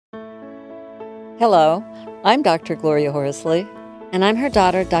Hello, I'm Dr. Gloria Horsley. And I'm her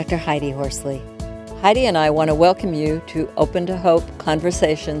daughter, Dr. Heidi Horsley. Heidi and I want to welcome you to Open to Hope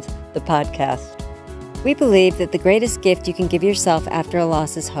Conversations, the podcast. We believe that the greatest gift you can give yourself after a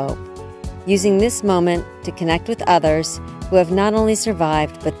loss is hope, using this moment to connect with others who have not only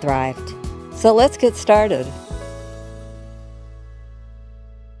survived but thrived. So let's get started.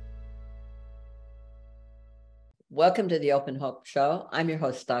 Welcome to the Open Hope Show. I'm your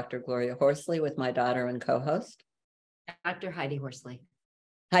host, Dr. Gloria Horsley, with my daughter and co-host, Dr. Heidi Horsley.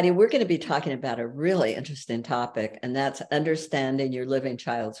 Heidi, we're going to be talking about a really interesting topic, and that's understanding your living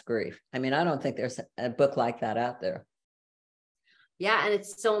child's grief. I mean, I don't think there's a book like that out there. Yeah, and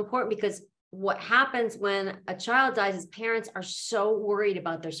it's so important because what happens when a child dies is parents are so worried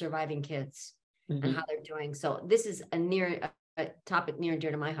about their surviving kids and how they're doing. So this is a topic near and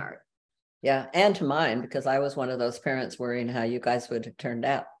dear to my heart. Yeah, and to mine, because I was one of those parents worrying how you guys would have turned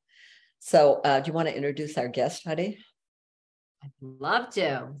out. So do you want to introduce our guest, Heidi? I'd love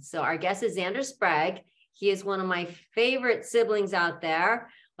to. So our guest is Xander Sprague. He is one of my favorite siblings out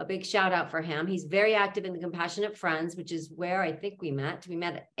there. A big shout out for him. He's very active in the Compassionate Friends, which is where I think we met. We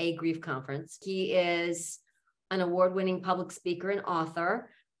met at a grief conference. He is an award-winning public speaker and author.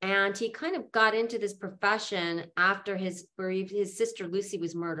 And he kind of got into this profession after his sister Lucy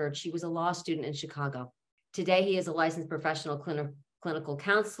was murdered. She was a law student in Chicago. Today, he is a licensed professional clinical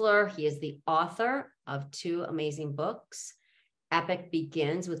counselor. He is the author of 2 amazing books. Epic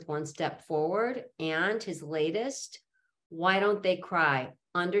Begins with One Step Forward, and his latest, Why Don't They Cry?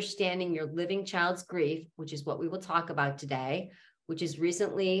 Understanding Your Living Child's Grief, which is what we will talk about today, which has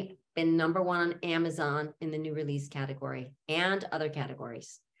recently been #1 on Amazon in the new release category and other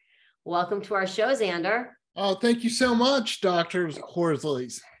categories. Welcome to our show, Xander. Oh, thank you so much, Dr.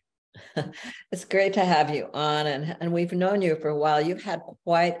 Horsley. It's great to have you on, and we've known you for a while. You've had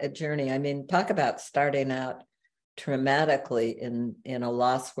quite a journey. I mean, talk about starting out traumatically in a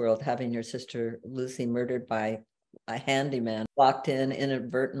lost world, having your sister Lucy murdered by a handyman, walked in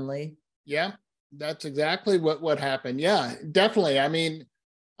inadvertently. Yeah, that's exactly what happened. Yeah, definitely. I mean,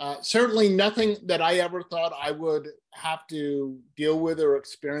 certainly nothing that I ever thought I would have to deal with or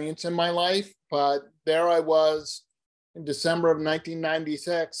experience in my life. But there I was in December of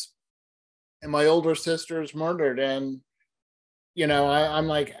 1996, and my older sister is murdered. And, you know, I'm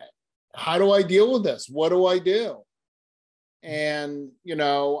like, how do I deal with this? What do I do? And, you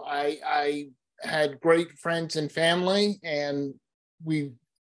know, I had great friends and family, and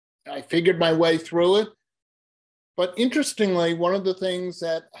I figured my way through it. But interestingly, one of the things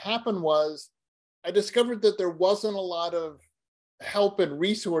that happened was I discovered that there wasn't a lot of help and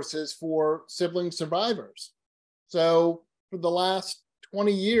resources for sibling survivors. So for the last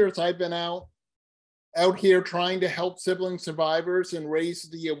 20 years, I've been out here trying to help sibling survivors and raise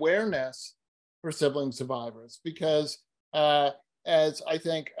the awareness for sibling survivors, because as I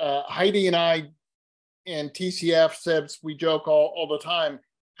think Heidi and I and TCF Sibs, we joke all the time,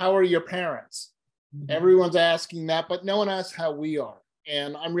 how are your parents? Everyone's asking that, but no one asks how we are.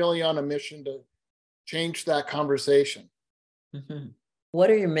 And I'm really on a mission to change that conversation. What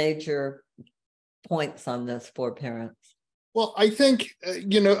are your major points on this for parents? Well, I think,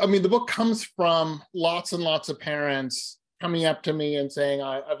 the book comes from lots and lots of parents coming up to me and saying,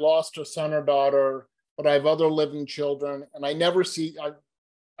 I've lost a son or daughter, but I have other living children, and I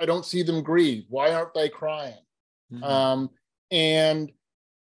don't see them grieve. Why aren't they crying? And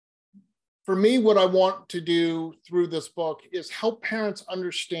for me, what I want to do through this book is help parents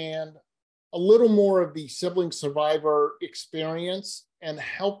understand a little more of the sibling survivor experience and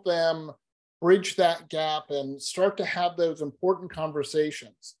help them bridge that gap and start to have those important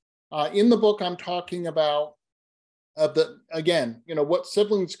conversations. In the book, I'm talking about what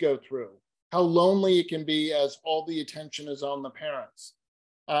siblings go through, how lonely it can be as all the attention is on the parents.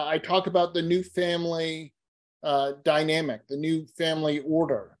 I talk about the new family dynamic, the new family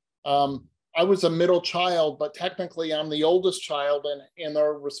order. I was a middle child, but technically I'm the oldest child, and there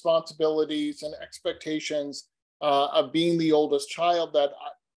are responsibilities and expectations of being the oldest child that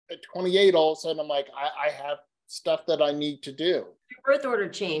at 28, all of a sudden I'm like, I have stuff that I need to do. Your birth order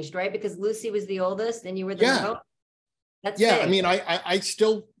changed, right? Because Lucy was the oldest and you were the middle? That's big. I mean, I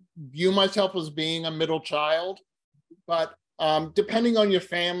still view myself as being a middle child, but depending on your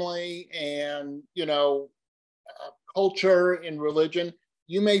family and, culture and religion,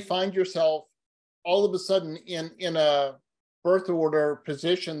 you may find yourself all of a sudden in a birth order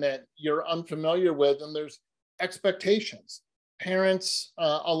position that you're unfamiliar with, and there's expectations. Parents,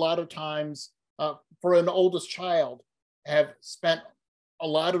 a lot of times, for an oldest child, have spent a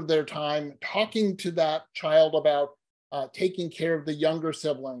lot of their time talking to that child about taking care of the younger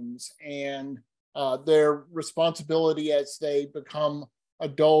siblings and their responsibility as they become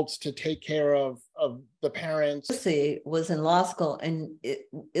adults to take care of the parents. Lucy was in law school, and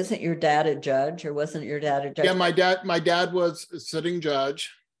isn't your dad a judge, or wasn't your dad a judge? Yeah, my dad was a sitting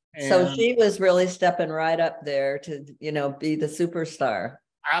judge. So she was really stepping right up there to, be the superstar.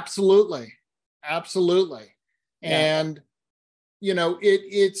 Absolutely. Absolutely. Yeah. And,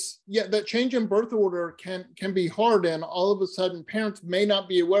 it's that change in birth order can be hard. And all of a sudden parents may not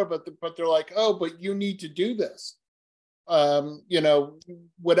be aware of it, but they're like, oh, but you need to do this.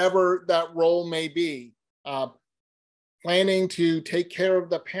 Whatever that role may be, planning to take care of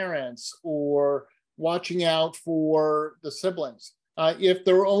the parents or watching out for the siblings. If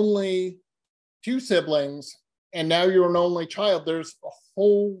there are only 2 siblings and now you're an only child, there's a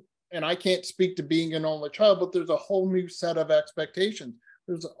whole, and I can't speak to being an only child, but there's a whole new set of expectations.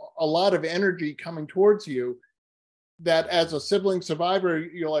 There's a lot of energy coming towards you that as a sibling survivor,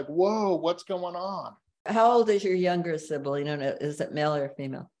 you're like, whoa, what's going on? How old is your younger sibling? Is it male or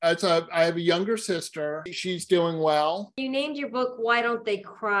female? I have a younger sister. She's doing well. You named your book, Why Don't They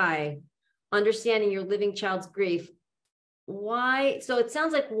Cry? Understanding Your Living Child's Grief. Why? So it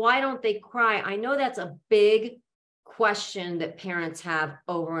sounds like, why don't they cry? I know that's a big question that parents have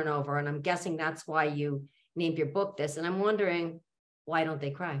over and over. And I'm guessing that's why you named your book this. And I'm wondering, why don't they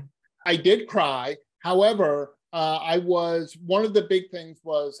cry? I did cry. However, one of the big things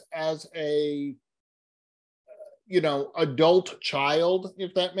was as a adult child,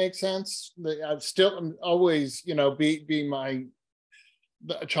 if that makes sense. I'm always, be my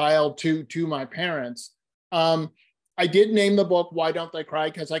child to my parents. I did name the book Why Don't They Cry?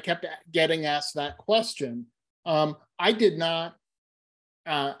 Because I kept getting asked that question. I did not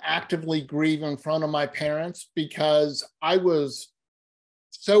actively grieve in front of my parents because I was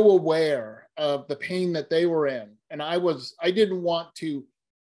so aware of the pain that they were in. And I didn't want to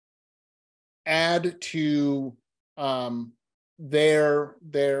add to their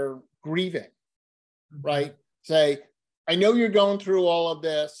grieving, right? Say, I know you're going through all of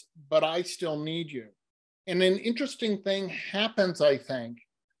this, but I still need you. And an interesting thing happens, I think,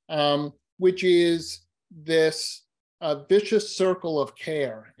 which is this vicious circle of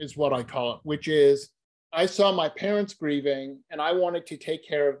care is what I call it, which is I saw my parents grieving and I wanted to take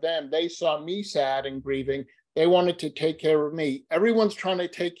care of them. They saw me sad and grieving. They wanted to take care of me. Everyone's trying to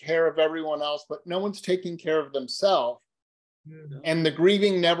take care of everyone else, but no one's taking care of themselves. Mm-hmm. And the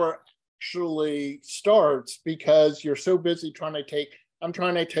grieving never actually starts because you're so busy I'm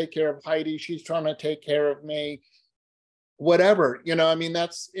trying to take care of Heidi. She's trying to take care of me, whatever, and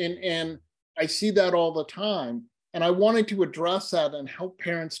I see that all the time. And I wanted to address that and help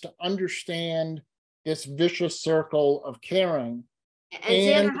parents to understand this vicious circle of caring.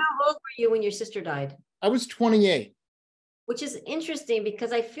 And Xander, how old were you when your sister died? I was 28. Which is interesting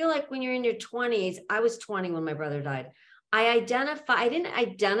because I feel like when you're in your 20s, I was 20 when my brother died. I didn't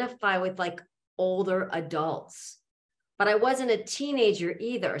identify with like older adults, but I wasn't a teenager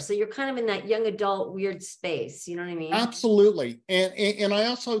either. So you're kind of in that young adult weird space. You know what I mean? Absolutely. And I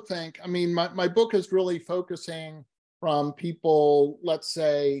also think, my book is really focusing from people, let's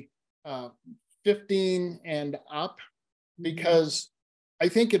say 15 and up, because I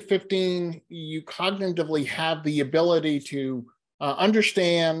think at 15, you cognitively have the ability to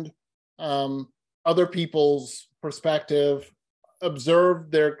understand other people's perspective, observe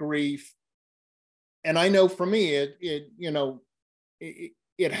their grief. And I know for me,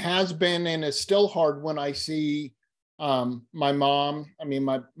 it has been and is still hard when I see my mom.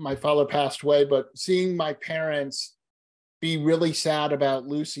 My father passed away, but seeing my parents be really sad about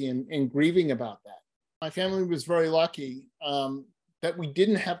Lucy and grieving about that. My family was very lucky that we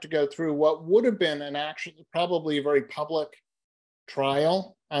didn't have to go through what would have been probably a very public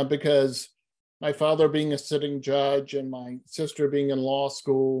trial because my father being a sitting judge and my sister being in law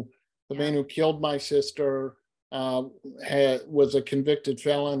school, the man who killed my sister was a convicted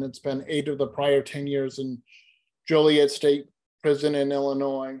felon and spent 8 of the prior 10 years in Joliet State Prison in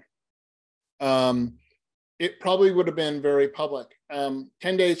Illinois. It probably would have been very public. 10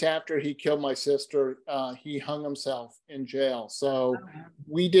 days after he killed my sister, he hung himself in jail. So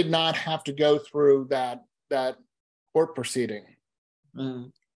we did not have to go through that court proceeding.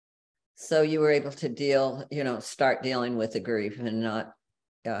 Mm. So you were able to start dealing with the grief and not.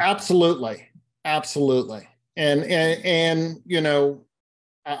 Absolutely. And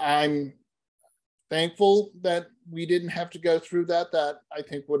I'm thankful that we didn't have to go through that. That I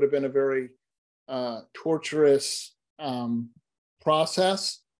think would have been a very torturous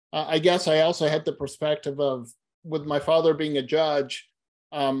process. I guess I also had the perspective of, with my father being a judge,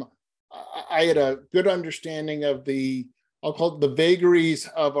 I had a good understanding of the I'll call it the vagaries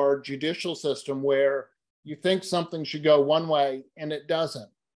of our judicial system, where you think something should go one way and it doesn't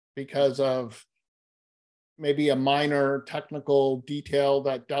because of maybe a minor technical detail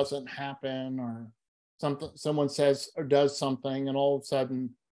that doesn't happen, or someone says or does something, and all of a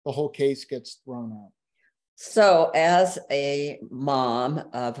sudden the whole case gets thrown out. So as a mom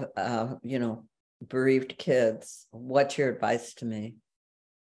of, bereaved kids, what's your advice to me?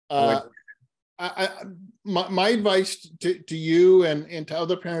 My advice to you and to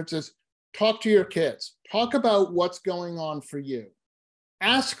other parents is talk to your kids. Talk about what's going on for you.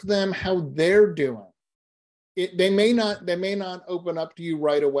 Ask them how they're doing. They may not open up to you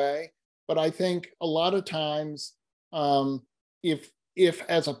right away, but I think a lot of times, if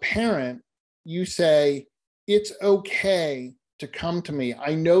as a parent you say, it's okay to come to me.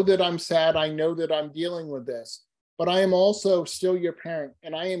 I know that I'm sad. I know that I'm dealing with this, but I am also still your parent,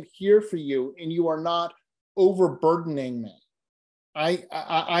 and I am here for you, and you are not overburdening me. I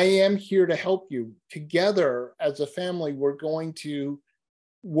am here to help you. Together as a family, we're going to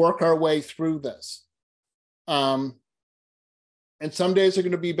work our way through this. And some days are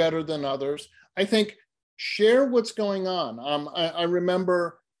going to be better than others. I think share what's going on. I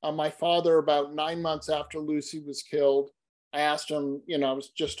remember my father, about 9 months after Lucy was killed, I asked him, I was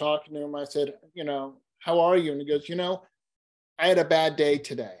just talking to him. I said, how are you? And he goes, I had a bad day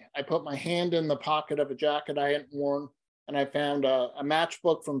today. I put my hand in the pocket of a jacket I hadn't worn, and I found a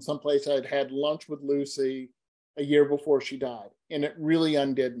matchbook from someplace I'd had lunch with Lucy a year before she died. And it really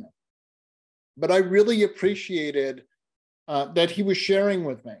undid me. But I really appreciated that he was sharing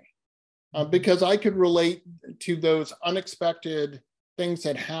with me, because I could relate to those unexpected things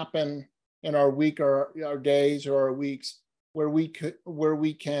that happen in our week or our days or our weeks, where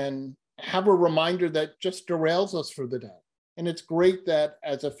we can have a reminder that just derails us for the day. And it's great that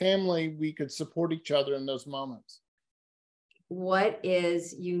as a family, we could support each other in those moments. What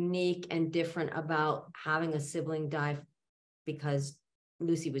is unique and different about having a sibling die because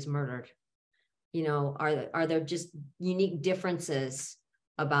Lucy was murdered? Are there just unique differences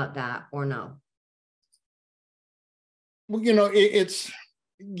about that, or no? Well,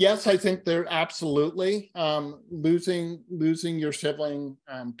 yes, I think there absolutely. Losing your sibling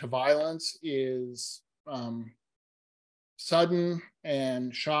to violence is sudden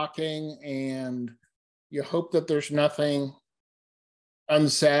and shocking, and you hope that there's nothing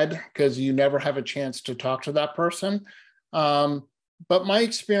unsaid because you never have a chance to talk to that person. But my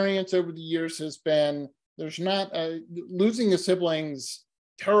experience over the years has been there's not losing a sibling's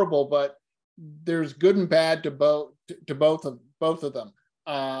terrible, but there's good and bad to both of them.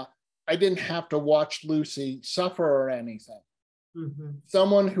 I didn't have to watch Lucy suffer or anything. Mm-hmm.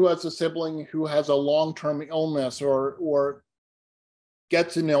 Someone who has a sibling who has a long-term illness or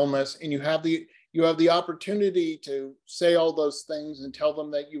gets an illness, and you have the opportunity to say all those things and tell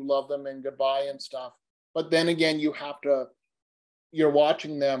them that you love them and goodbye and stuff. But then again, you're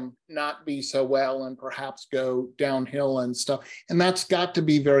watching them not be so well and perhaps go downhill and stuff. And that's got to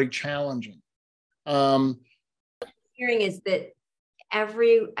be very challenging. Hearing is that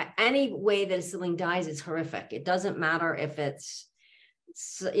any way that a sibling dies is horrific. It doesn't matter if it's,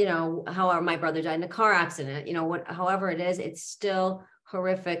 however my brother died in a car accident, however it is, it's still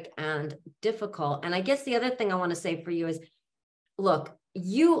horrific and difficult. And I guess the other thing I want to say for you is, look,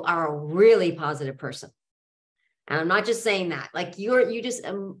 you are a really positive person. And I'm not just saying that, like you just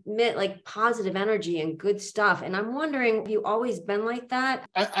emit like positive energy and good stuff. And I'm wondering, have you always been like that?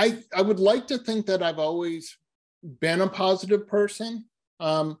 I would like to think that I've always been a positive person.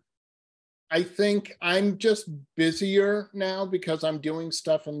 I think I'm just busier now because I'm doing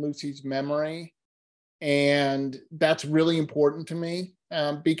stuff in Lucy's memory. And that's really important to me,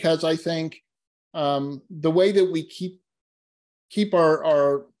 because I think the way that we keep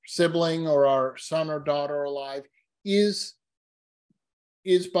our sibling or our son or daughter alive is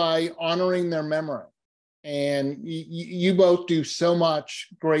by honoring their memory. And you both do so much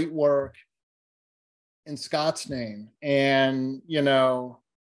great work in Scott's name, and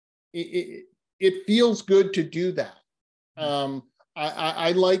it feels good to do that.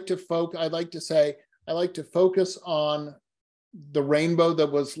 I like to focus on the rainbow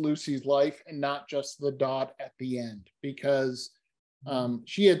that was Lucy's life and not just the dot at the end, because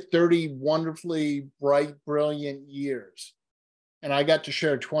she had 30 wonderfully bright, brilliant years, and I got to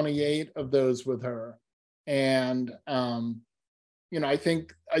share 28 of those with her. And I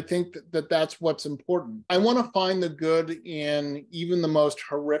think that that's what's important. I want to find the good in even the most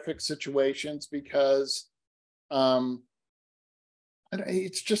horrific situations, because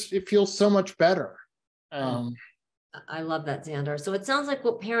it feels so much better. I love that, Xander. So it sounds like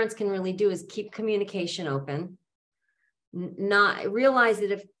what parents can really do is keep communication open. not realize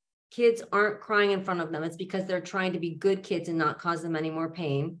that if kids aren't crying in front of them, it's because they're trying to be good kids and not cause them any more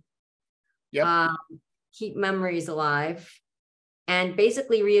pain. Yep. Keep memories alive, and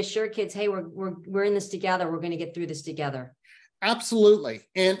basically reassure kids, hey, we're in this together. We're going to get through this together. Absolutely.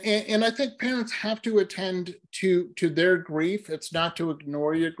 And I think parents have to attend to their grief. It's not to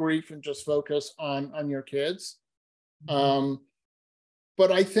ignore your grief and just focus on your kids. But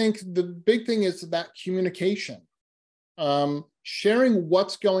I think the big thing is that communication, sharing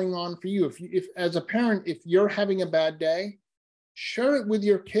what's going on for you. If as a parent, if you're having a bad day, share it with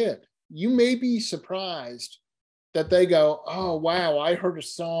your kid. You may be surprised that they go, oh, wow, I heard a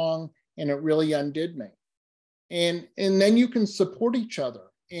song and it really undid me. And then you can support each other.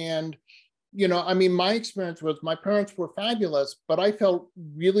 And, you know, I mean, my experience was my parents were fabulous, but I felt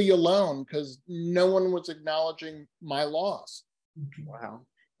really alone because no one was acknowledging my loss. Wow.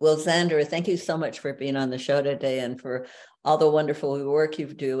 Well, Xander, thank you so much for being on the show today and for all the wonderful work you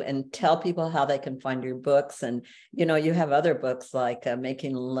do. And tell people how they can find your books. And, you know, you have other books like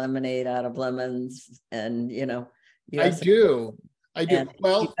Making Lemonade Out of Lemons. And, you know, I do.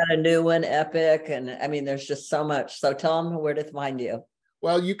 Well, you've got a new one, Epic. And I mean, there's just so much. So tell them where to find you.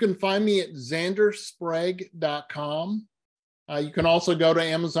 Well, you can find me at xandersprague.com. You can also go to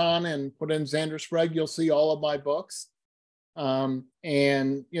Amazon and put in Xander Sprague. You'll see all of my books.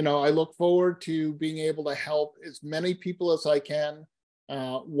 And, you know, I look forward to being able to help as many people as I can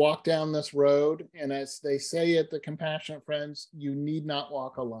walk down this road. And as they say at the Compassionate Friends, you need not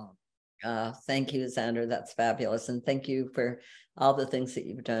walk alone. Thank you, Xander. That's fabulous. And thank you for all the things that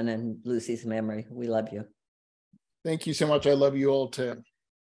you've done in Lucy's memory. We love you. Thank you so much. I love you all too.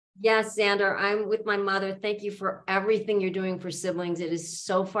 Yes, Xander, I'm with my mother. Thank you for everything you're doing for siblings. It is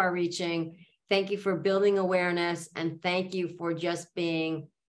so far reaching. Thank you for building awareness, and thank you for just being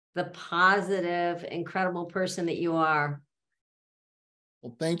the positive, incredible person that you are.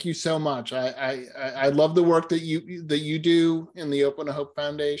 Well, thank you so much. I love the work that you do in the Open to Hope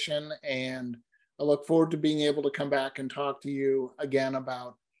Foundation, and I look forward to being able to come back and talk to you again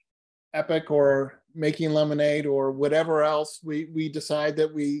about Epic or Making Lemonade or whatever else we decide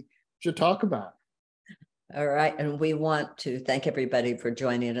that we should talk about. All right. And we want to thank everybody for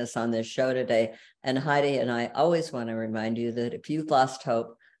joining us on this show today. And Heidi and I always want to remind you that if you've lost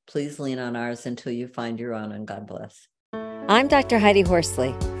hope, please lean on ours until you find your own, and God bless. I'm Dr. Heidi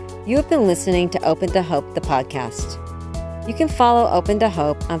Horsley. You have been listening to Open to Hope, the podcast. You can follow Open to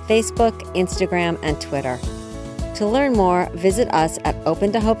Hope on Facebook, Instagram, and Twitter. To learn more, visit us at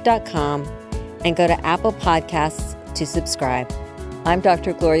opentohope.com and go to Apple Podcasts to subscribe. I'm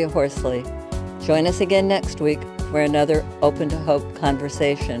Dr. Gloria Horsley. Join us again next week for another Open to Hope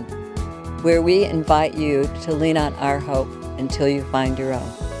conversation, where we invite you to lean on our hope until you find your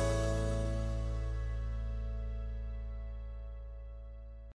own.